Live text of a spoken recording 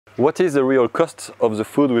What is the real cost of the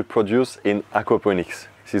food we produce in aquaponics?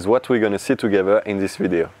 This is what we're going to see together in this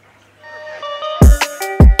video.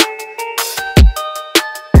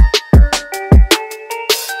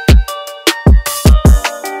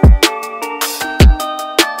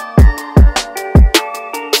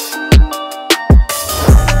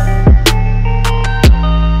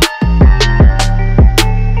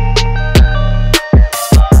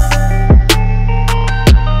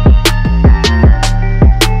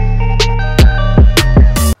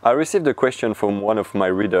 I received a question from one of my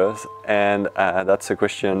readers, and that's a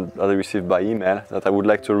question that I received by email that I would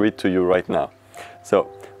like to read to you right now. So,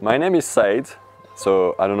 my name is Said,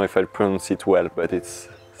 so I don't know if I pronounce it well, but it's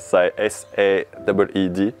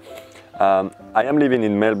S-A-E-D. I am living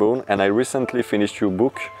in Melbourne, and I recently finished your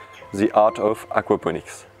book, The Art of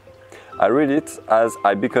Aquaponics. I read it as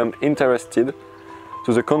I become interested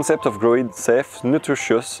to the concept of growing safe,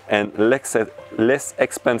 nutritious and less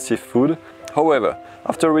expensive food. However,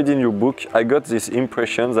 after reading your book, I got this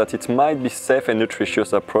impression that it might be safe and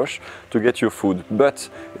nutritious approach to get your food, but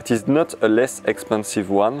it is not a less expensive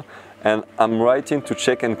one, and I'm writing to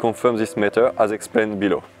check and confirm this matter as explained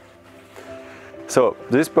below. So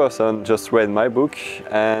this person just read my book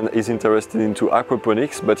and is interested into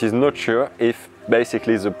aquaponics, but is not sure if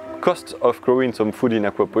basically the cost of growing some food in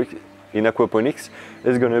aquaponics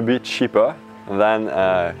is going to be cheaper than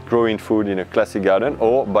growing food in a classic garden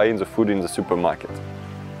or buying the food in the supermarket.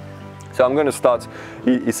 So I'm going to start.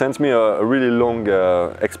 He sent me a really long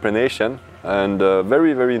explanation, and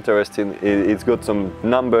very, very interesting. It's got some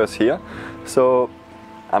numbers here, so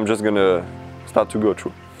I'm just going to start to go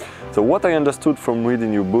through. So what I understood from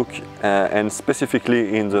reading your book, and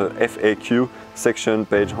specifically in the FAQ section,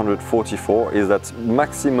 page 144, is that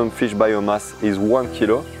maximum fish biomass is 1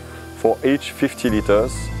 kilo for each 50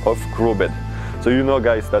 liters of grow bed. So you know,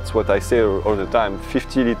 guys, that's what I say all the time,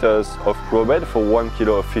 50 liters of grow bed for 1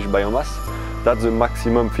 kilo of fish biomass. That's the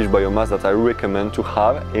maximum fish biomass that I recommend to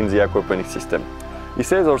have in the aquaponics system. He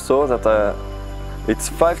says also that it's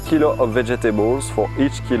 5 kilo of vegetables for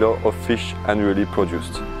each kilo of fish annually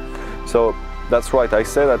produced. So that's right, I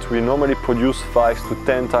say that we normally produce 5 to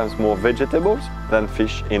 10 times more vegetables than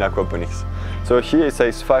fish in aquaponics. So here it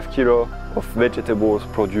says 5 kilo of vegetables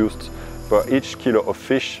produced per each kilo of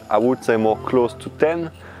fish. I would say more close to 10,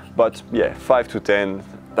 but yeah, 5 to 10,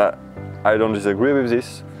 that I don't disagree with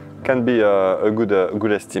this, can be a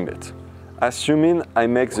good estimate. Assuming I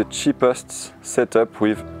make the cheapest setup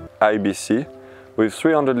with IBC, with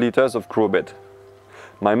 300 liters of grow bed,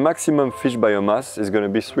 my maximum fish biomass is going to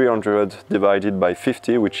be 300 divided by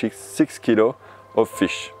 50, which is 6 kilo of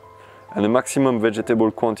fish, and the maximum vegetable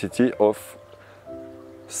quantity of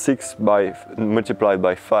 6 multiplied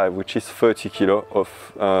by 5, which is 30 kilo of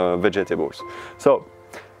vegetables. So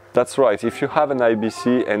that's right, if you have an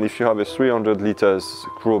IBC and if you have a 300 liters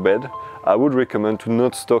grow bed, I would recommend to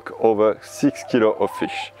not stock over 6 kilo of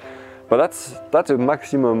fish. But that's a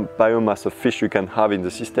maximum biomass of fish you can have in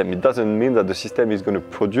the system. It doesn't mean that the system is going to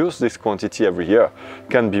produce this quantity every year. It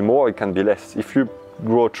can be more, it can be less. If you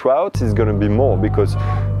grow trout, it's going to be more because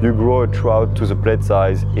you grow a trout to the plate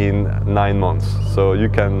size in 9 months. So you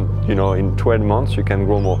can, in 12 months you can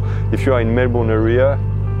grow more. If you are in Melbourne area,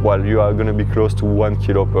 well, you are going to be close to 1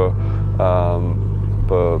 kilo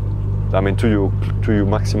to your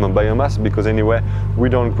maximum biomass, because anyway, we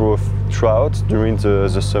don't grow trout during the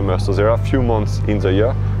summer. So there are a few months in the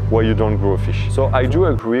year where you don't grow fish. So I do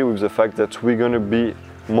agree with the fact that we're going to be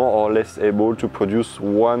more or less able to produce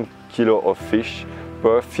 1 kilo of fish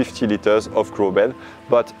per 50 liters of grow bed,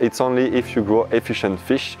 but it's only if you grow efficient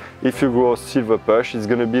fish. If you grow silver perch, it's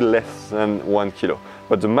going to be less than 1 kilo.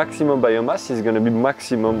 But the maximum biomass is going to be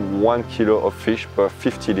maximum 1 kilo of fish per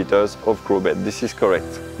 50 liters of grow bed. This is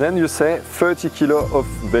correct. Then you say 30 kilo of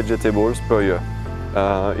vegetables per year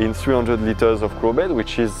in 300 liters of grow bed,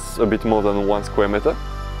 which is a bit more than 1 square meter.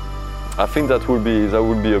 I think that would be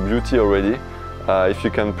a beauty already if you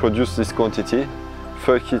can produce this quantity.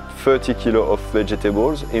 30 kilo of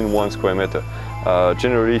vegetables in 1 square meter.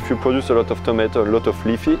 Generally, if you produce a lot of tomato, a lot of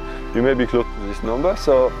leafy, you may be close to this number,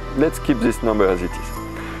 so let's keep this number as it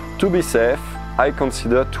is. To be safe, I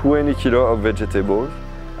consider 20 kilo of vegetables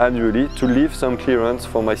annually to leave some clearance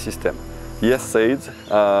for my system. Yes, Said,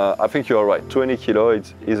 I think you are right, 20 kilo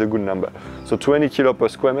is a good number. So 20 kilo per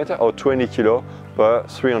square meter or 20 kilo per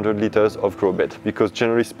 300 liters of grow bed, because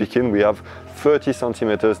generally speaking, we have 30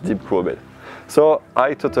 centimeters deep grow bed. So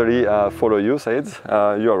I totally follow you, Said,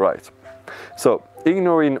 you're right. So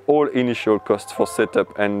ignoring all initial costs for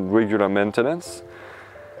setup and regular maintenance,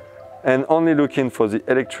 and only looking for the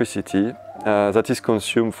electricity that is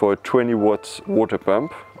consumed for a 20 watt water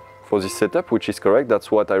pump for this setup, which is correct.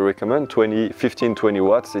 That's what I recommend, 15-20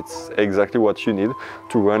 watts. It's exactly what you need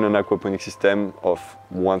to run an aquaponic system of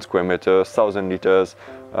 1 square meter, 1,000 liters,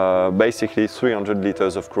 basically 300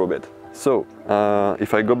 liters of grow bed. So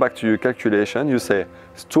if I go back to your calculation, you say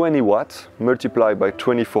it's 20 watts multiplied by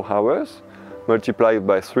 24 hours, multiplied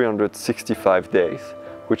by 365 days,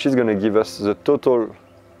 which is going to give us the total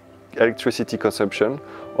electricity consumption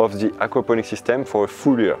of the aquaponic system for a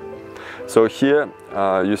full year. So here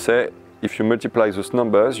you say if you multiply those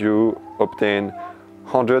numbers, you obtain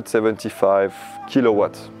 175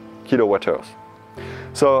 kilowatt hours.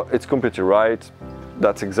 So it's completely right.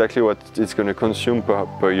 That's exactly what it's going to consume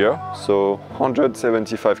per year. So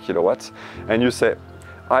 175 kilowatts. And you say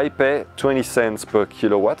I pay 20 cents per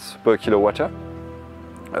kilowatt hour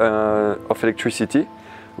of electricity,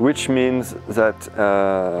 which means that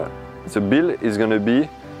the bill is going to be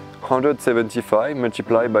 175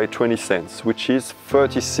 multiplied by 20 cents, which is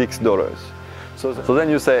 $36. So then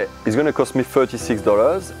you say it's going to cost me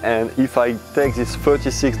 $36, and if I take this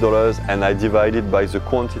 $36 and I divide it by the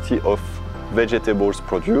quantity of vegetables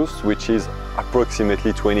produced, which is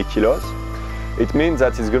approximately 20 kilos, it means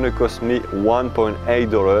that it's going to cost me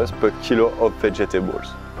 $1.8 per kilo of vegetables.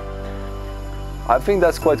 I think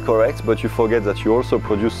that's quite correct, but you forget that you also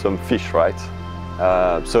produce some fish, right?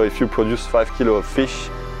 So if you produce 5 kilos of fish,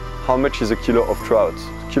 how much is a kilo of trout?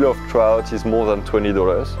 A kilo of trout is more than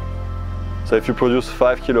 $20. So if you produce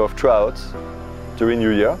 5 kilos of trout during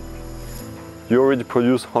your year, you already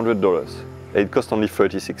produce $100. It costs only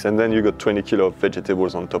 36, and then you got 20 kilos of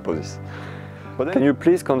vegetables on top of this. But can you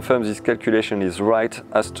please confirm this calculation is right?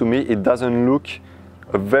 As to me, it doesn't look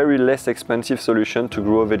a very less expensive solution to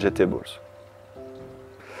grow vegetables.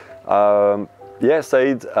 Yes,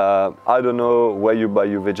 Said, I don't know where you buy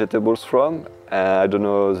your vegetables from. I don't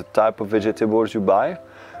know the type of vegetables you buy.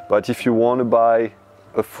 But if you want to buy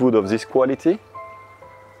a food of this quality,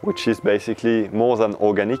 which is basically more than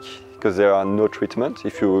organic, because there are no treatment,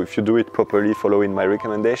 if you do it properly, following my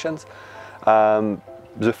recommendations,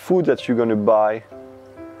 the food that you're going to buy,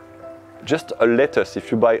 just a lettuce, if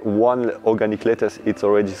you buy one organic lettuce, it's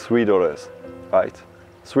already $3, right?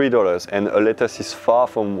 $3, and a lettuce is far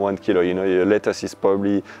from 1 kilo. You know, your lettuce is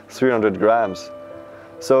probably 300 grams.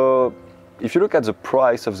 So if you look at the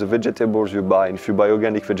price of the vegetables you buy, and if you buy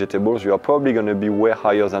organic vegetables, you are probably going to be way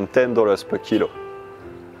higher than $10 per kilo.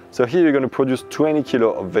 So here you're going to produce 20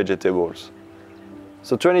 kilos of vegetables.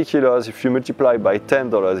 So 20 kilos, if you multiply by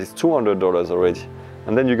 $10, it's $200 already.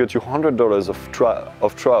 And then you get your $100 of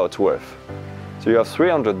trout worth. So you have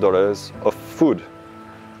 $300 of food.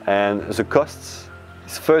 And the costs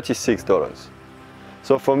is $36.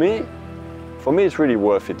 So for me it's really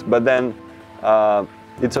worth it. But then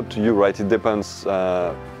it's up to you, right? It depends.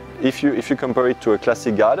 If you compare it to a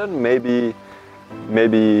classic garden, maybe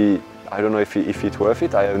I don't know if it's worth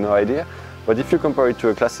it, I have no idea. But if you compare it to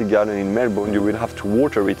a classic garden in Melbourne, you will have to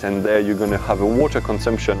water it, and there you're going to have a water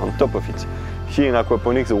consumption on top of it. Here in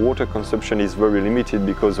aquaponics, the water consumption is very limited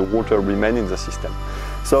because the water remains in the system.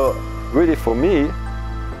 So really for me,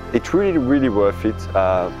 it's really worth it.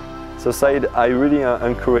 So Said, I really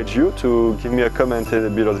encourage you to give me a comment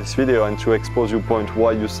below this video and to expose your point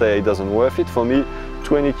why you say it doesn't worth it. For me,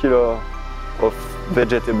 20 kilos of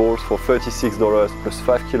vegetables for $36 plus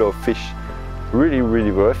 5 kilos of fish,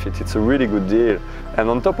 really worth it. It's a really good deal. And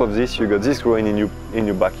on top of this, you got this growing in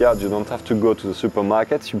your backyard. You don't have to go to the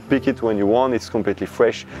supermarket. You pick it when you want. It's completely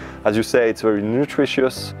fresh. As you say, it's very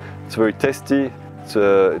nutritious. It's very tasty.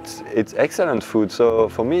 It's excellent food. So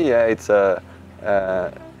for me, yeah, it's a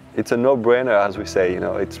no-brainer, as we say. You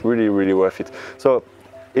know, it's really worth it. So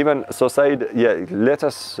Said, yeah, let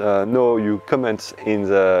us know your comments in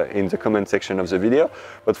the comment section of the video.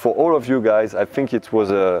 But for all of you guys, I think it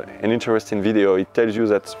was an interesting video. It tells you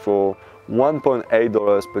that for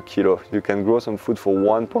 $1.8 per kilo, you can grow some food for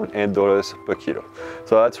 $1.8 per kilo.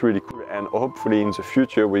 So that's really cool. And hopefully in the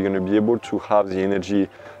future, we're going to be able to have the energy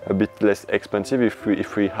a bit less expensive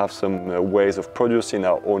if we have some ways of producing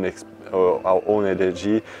our own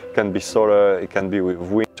energy. It can be solar, it can be with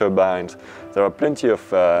wind turbines. There are plenty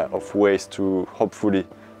of ways to hopefully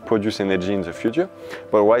produce energy in the future.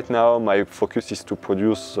 But right now, my focus is to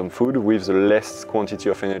produce some food with the less quantity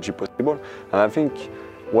of energy possible. And I think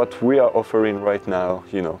what we are offering right now,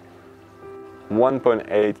 you know,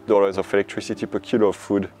 $1.8 of electricity per kilo of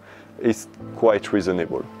food is quite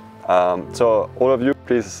reasonable. So all of you,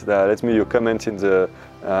 please let me your comment in the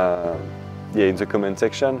comment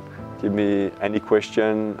section. Give me any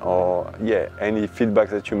question or any feedback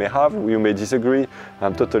that you may have. You may disagree.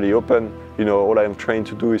 I'm totally open. You know, all I'm trying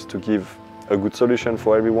to do is to give a good solution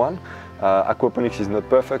for everyone. Aquaponics is not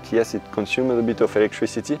perfect. Yes, it consumes a bit of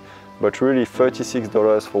electricity, but really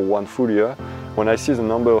 $36 for one full year. When I see the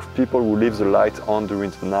number of people who leave the light on during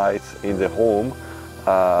the night in their home,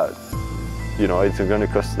 you know, it's going to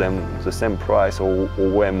cost them the same price or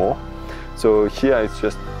way more. So here it's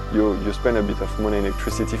just you spend a bit of money in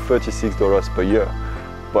electricity, $36 per year,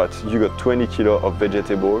 but you got 20 kilo of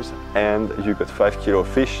vegetables and you got 5 kilo of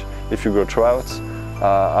fish if you grow trout.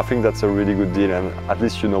 I think that's a really good deal, and at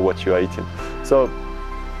least you know what you are eating. So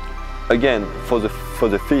again, for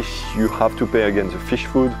the fish, you have to pay again the fish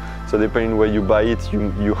food. So depending where you buy it,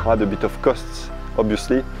 you had a bit of costs,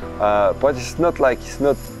 obviously, but it's not like it's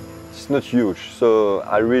not huge. So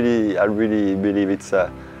I really believe it's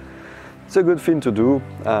a good thing to do.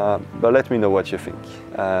 But let me know what you think.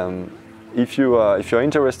 If you're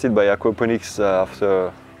interested by aquaponics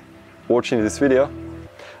after watching this video,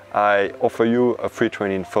 I offer you a free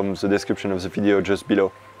training from the description of the video just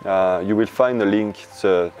below. You will find a link. It's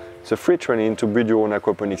a free training to build your own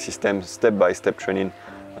aquaponics system, step-by-step training,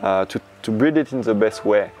 to build it in the best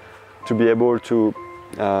way, to be able to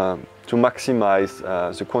maximize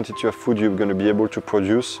the quantity of food you're going to be able to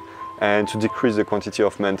produce and to decrease the quantity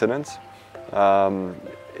of maintenance.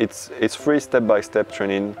 It's free step-by-step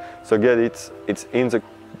training, so get it. It's in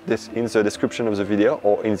the description of the video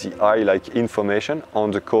or in the I like information on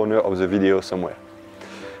the corner of the video somewhere.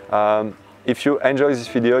 If you enjoy this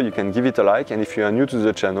video, you can give it a like, and if you are new to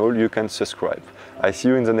the channel, you can subscribe. I see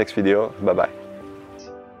you in the next video. Bye bye.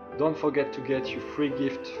 Don't forget to get your free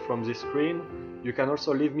gift from this screen. You can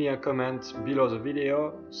also leave me a comment below the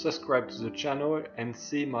video, subscribe to the channel and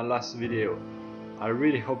see my last video. I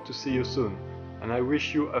really hope to see you soon, and I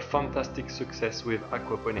wish you a fantastic success with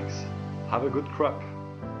aquaponics. Have a good crop!